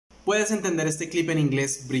¿Puedes entender este clip en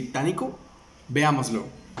inglés británico? Veámoslo.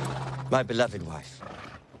 My beloved wife,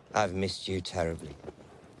 I've missed you terribly.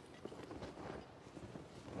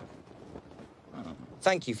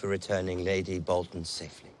 Thank you for returning Lady Bolton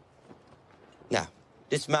safely. Now,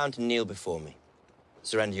 dismount and kneel before me.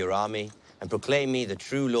 Surrender your army and proclaim me the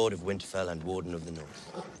true Lord of Winterfell and Warden of the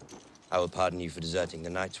North. I will pardon you for deserting the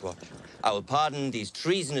Night's Watch. I will pardon these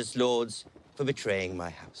treasonous lords for betraying my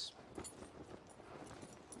house.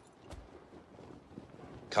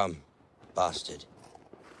 Come, bastard.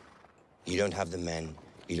 You don't have the men,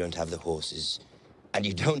 you don't have the horses, and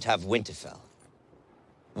you don't have Winterfell.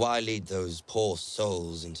 Why lead those poor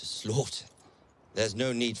souls into slaughter? There's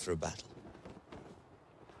no need for a battle.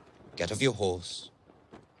 Get off your horse,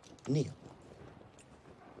 kneel.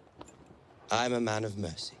 I'm a man of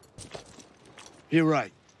mercy. You're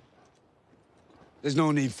right. There's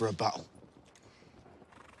no need for a battle.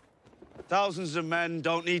 Thousands of men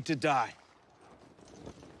don't need to die.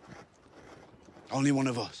 Only one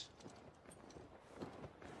of us.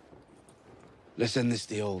 Let's end this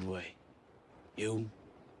the old way. You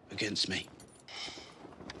against me.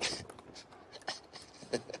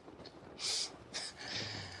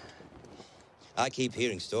 I keep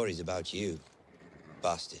hearing stories about you,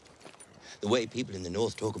 bastard. The way people in the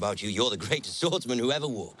North talk about you, you're the greatest swordsman who ever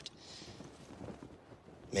walked.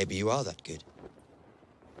 Maybe you are that good.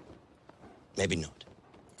 Maybe not.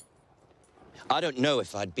 I don't know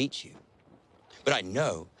if I'd beat you, but I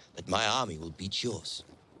know that my army will beat yours.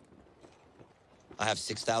 I have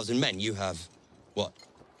 6,000 men. You have, what?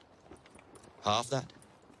 Half that?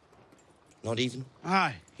 Not even?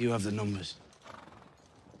 Aye, you have the numbers.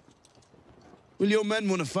 Will your men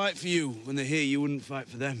want to fight for you when they hear you wouldn't fight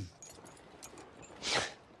for them?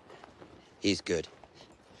 He's good.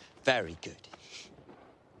 Very good.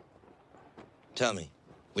 Tell me,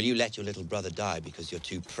 will you let your little brother die because you're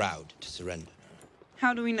too proud to surrender?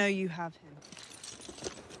 How do we know you have him?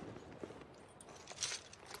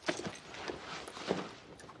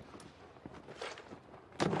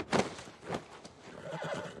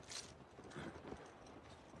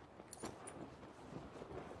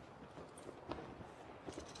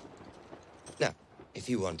 Now, if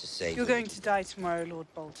you want to say... You're going to die tomorrow, Lord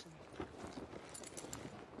Bolton.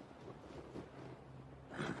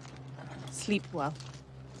 Sleep well.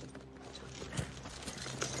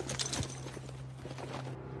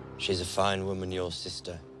 She's a fine woman, your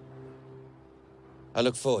sister. I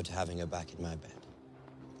look forward to having her back in my bed.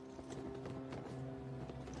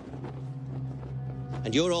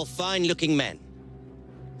 And you're all fine-looking men.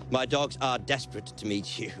 My dogs are desperate to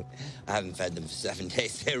meet you. I haven't fed them for 7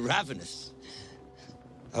 days. They're ravenous.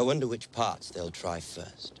 I wonder which parts they'll try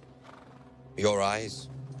first. Your eyes?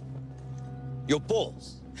 Your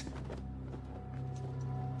balls?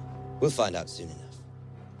 We'll find out soon enough.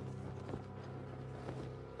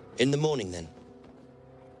 In the morning, then.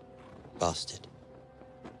 Bastard.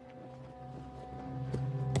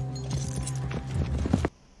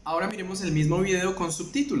 Ahora miremos el mismo video con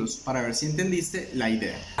subtítulos para ver si entendiste la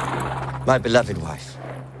idea. My beloved wife,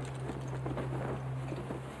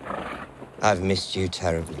 I've missed you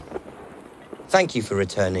terribly. Thank you for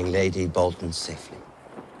returning Lady Bolton safely.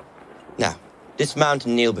 Now, dismount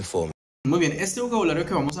and kneel before me. Muy bien, este vocabulario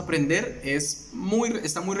que vamos a aprender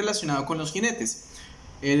está muy relacionado con los jinetes.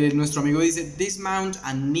 Nuestro amigo dice dismount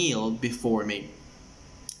and kneel before me.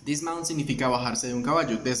 Dismount significa bajarse de un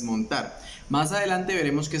caballo, desmontar. Más adelante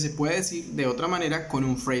veremos que se puede decir de otra manera con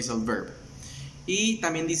un phrasal verb. Y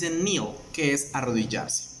también dice kneel, que es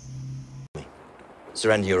arrodillarse.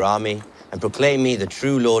 Surrender your army and proclaim me the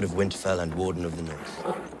true Lord of Winterfell and Warden of the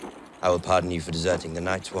North. I will pardon you for deserting the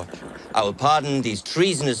Night's Watch. I will pardon these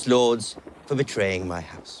treasonous lords for betraying my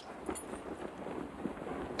house.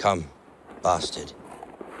 Come, bastard.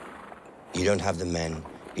 You don't have the men,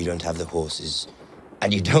 you don't have the horses,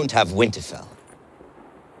 and you don't have Winterfell.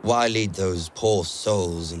 Why lead those poor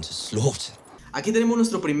souls into slaughter? Aquí tenemos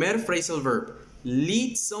nuestro primer phrasal verb.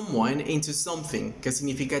 Lead someone into something, que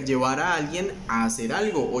significa llevar a alguien a hacer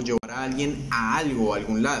algo o llevar a alguien a algo, a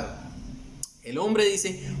algún lado. El hombre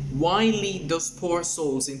dice, why lead those poor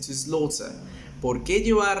souls into slaughter? ¿Por qué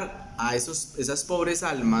llevar a esas pobres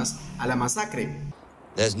almas a la masacre?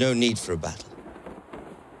 There's no need for a battle.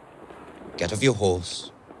 Get off your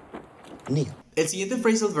horse, kneel. El siguiente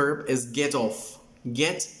phrasal verb es get off.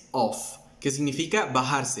 Get off, que significa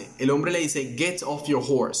bajarse. El hombre le dice, get off your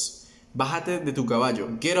horse. Bájate de tu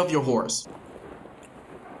caballo. Get off your horse.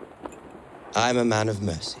 I'm a man of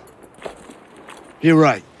mercy. You're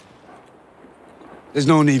right. There's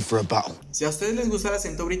no need for a battle. Si a ustedes les gusta el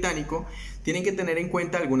acento británico, tienen que tener en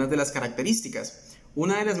cuenta algunas de las características.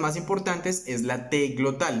 Una de las más importantes es la T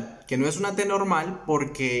glotal, que no es una T normal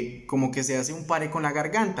porque como que se hace un pare con la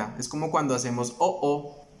garganta. Es como cuando hacemos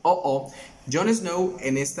o. Jon Snow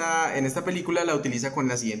en esta película la utiliza con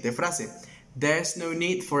la siguiente frase: There's no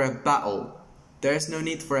need for a battle. There's no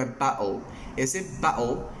need for a battle. Ese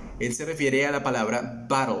battle, él se refiere a la palabra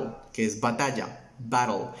battle, que es batalla,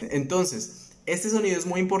 battle. Entonces, este sonido es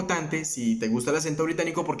muy importante si te gusta el acento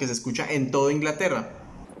británico porque se escucha en toda Inglaterra.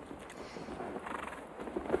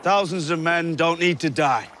 Thousands of men don't need to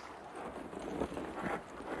die.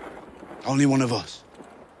 Only one of us.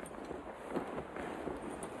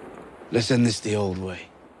 Let's end this the old way.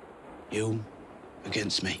 You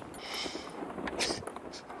against me.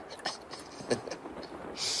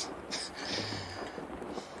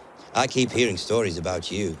 I keep hearing stories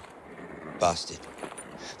about you, bastard.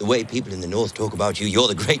 The way people in the north talk about you, you're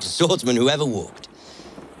the greatest swordsman who ever walked.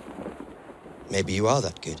 Maybe you are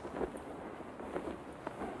that good.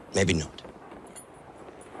 Maybe not.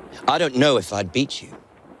 I don't know if I'd beat you,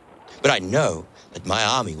 but I know that my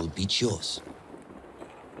army will beat yours.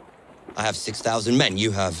 I have 6,000 men,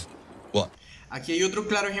 you have, what? Aquí hay otro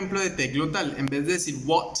claro ejemplo de T glotal. En vez de decir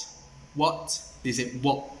what, dice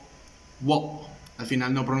what. Al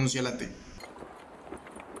final no pronuncia la T.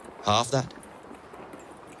 Half that?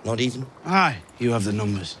 Not even? Aye, you have the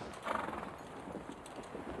numbers.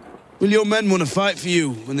 Will your men want to fight for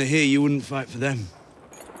you when they hear you wouldn't fight for them?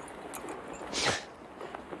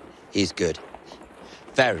 He's good.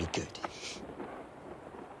 Very good.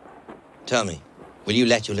 Tell me, will you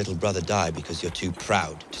let your little brother die because you're too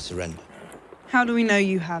proud to surrender? How do we know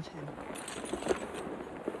you have him?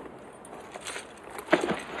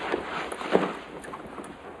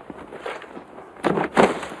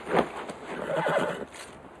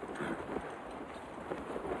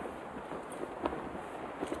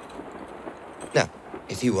 Now,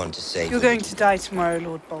 if you want to say... You're going to die tomorrow,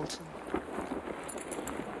 Lord Bolton.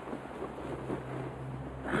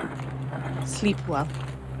 Sleep well.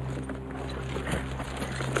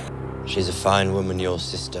 She's a fine woman, your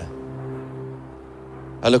sister.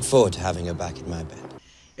 I look forward to having her back in my bed.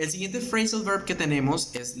 El siguiente phrasal verb que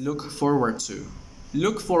tenemos es look forward to.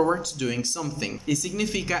 Look forward to doing something y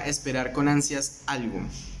significa esperar con ansias algo.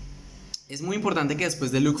 Es muy importante que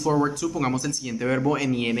después de look forward to pongamos el siguiente verbo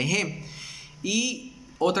en ing. Y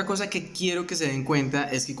otra cosa que quiero que se den cuenta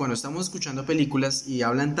es que cuando estamos escuchando películas y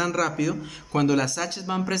hablan tan rápido, cuando las H's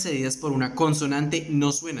van precedidas por una consonante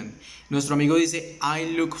no suenan. Nuestro amigo dice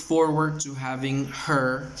I look forward to having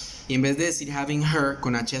her, y en vez de decir having her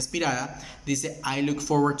con H aspirada, dice I look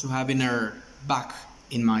forward to having her back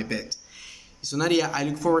in my bed. Y sonaría I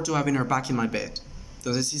look forward to having her back in my bed.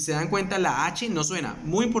 Entonces, si se dan cuenta, la H no suena.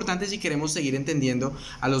 Muy importante si queremos seguir entendiendo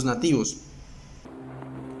a los nativos.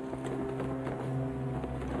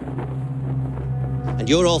 And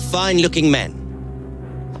you're all fine-looking men.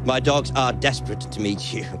 My dogs are desperate to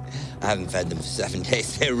meet you. I haven't fed them for 7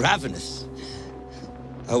 days. They're ravenous.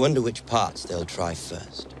 I wonder which parts they'll try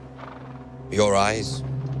first. Your eyes?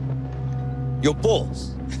 Your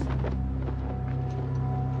balls?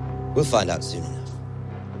 We'll find out soon enough.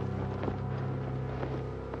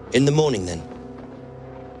 In the morning, then.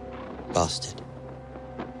 Bastard.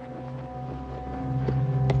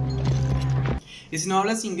 Y si no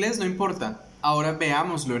hablas inglés, no importa. Ahora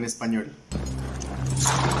veámoslo en español.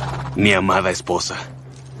 Mi amada esposa,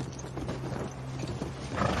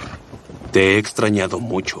 te he extrañado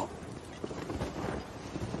mucho.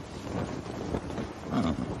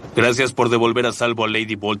 Gracias por devolver a salvo a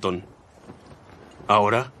Lady Bolton.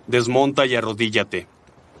 Ahora, desmonta y arrodíllate.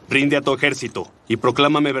 Rinde a tu ejército y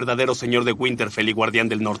proclámame verdadero señor de Winterfell y guardián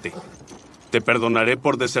del norte. Te perdonaré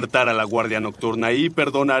por desertar a la guardia nocturna y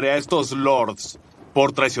perdonaré a estos lords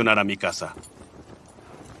por traicionar a mi casa.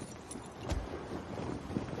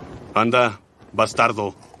 Anda,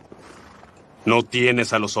 bastardo. No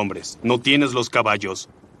tienes a los hombres, no tienes los caballos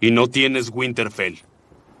y no tienes Winterfell.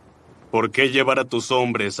 ¿Por qué llevar a tus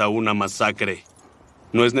hombres a una masacre?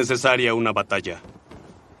 No es necesaria una batalla.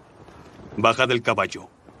 Baja del caballo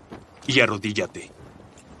y arrodíllate.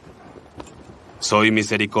 Soy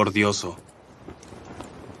misericordioso.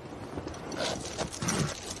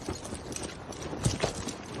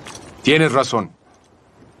 Tienes razón.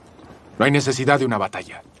 No hay necesidad de una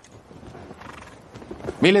batalla.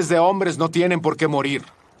 Miles de hombres no tienen por qué morir.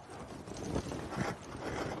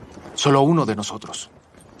 Solo uno de nosotros.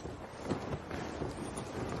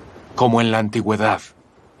 Como en la antigüedad.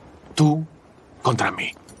 Tú contra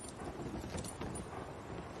mí.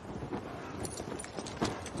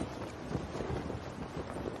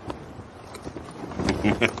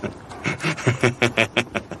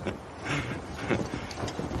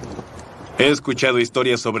 He escuchado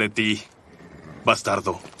historias sobre ti,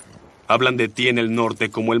 bastardo. Hablan de ti en el norte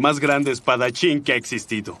como el más grande espadachín que ha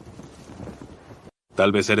existido.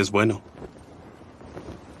 Tal vez eres bueno.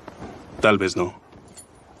 Tal vez no.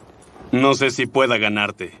 No sé si pueda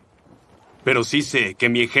ganarte, pero sí sé que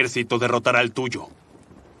mi ejército derrotará al tuyo.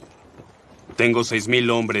 Tengo 6,000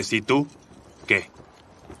 hombres, ¿y tú? ¿Qué?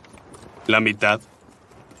 ¿La mitad?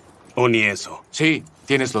 ¿O ni eso? Sí,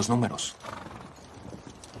 tienes los números.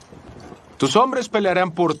 ¿Tus hombres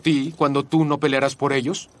pelearán por ti cuando tú no pelearás por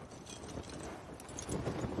ellos?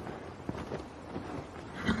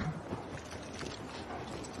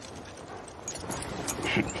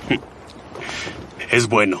 Es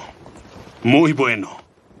bueno. Muy bueno.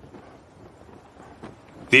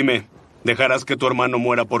 Dime, ¿dejarás que tu hermano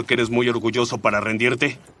muera porque eres muy orgulloso para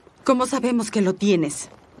rendirte? ¿Cómo sabemos que lo tienes?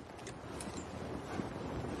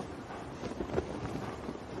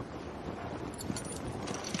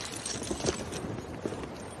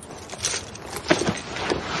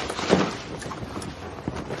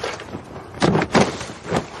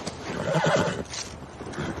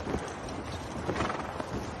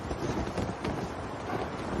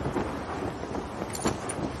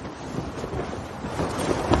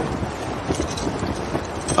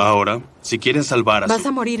 Ahora, si quieres salvar a Vas su...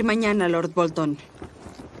 a morir mañana, Lord Bolton.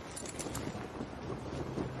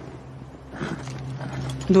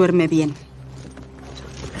 Duerme bien.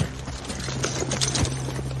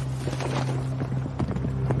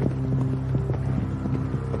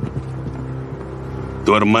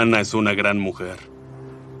 Tu hermana es una gran mujer.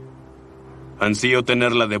 Ansío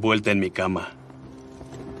tenerla de vuelta en mi cama.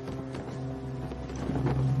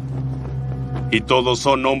 Y todos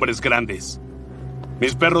son hombres grandes.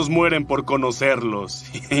 Mis perros mueren por conocerlos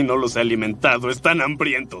y no los he alimentado. Están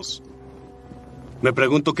hambrientos. Me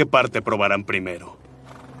pregunto qué parte probarán primero.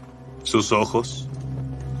 ¿Sus ojos?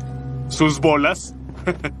 ¿Sus bolas?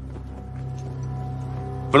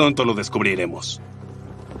 Pronto lo descubriremos.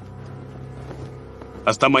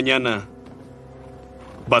 Hasta mañana,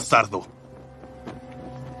 bastardo.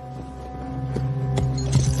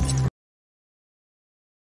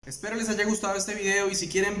 Espero les haya gustado este video y si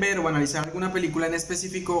quieren ver o analizar alguna película en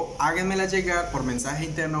específico, háganmela llegar por mensaje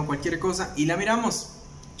interno o cualquier cosa y la miramos.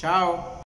 Chao.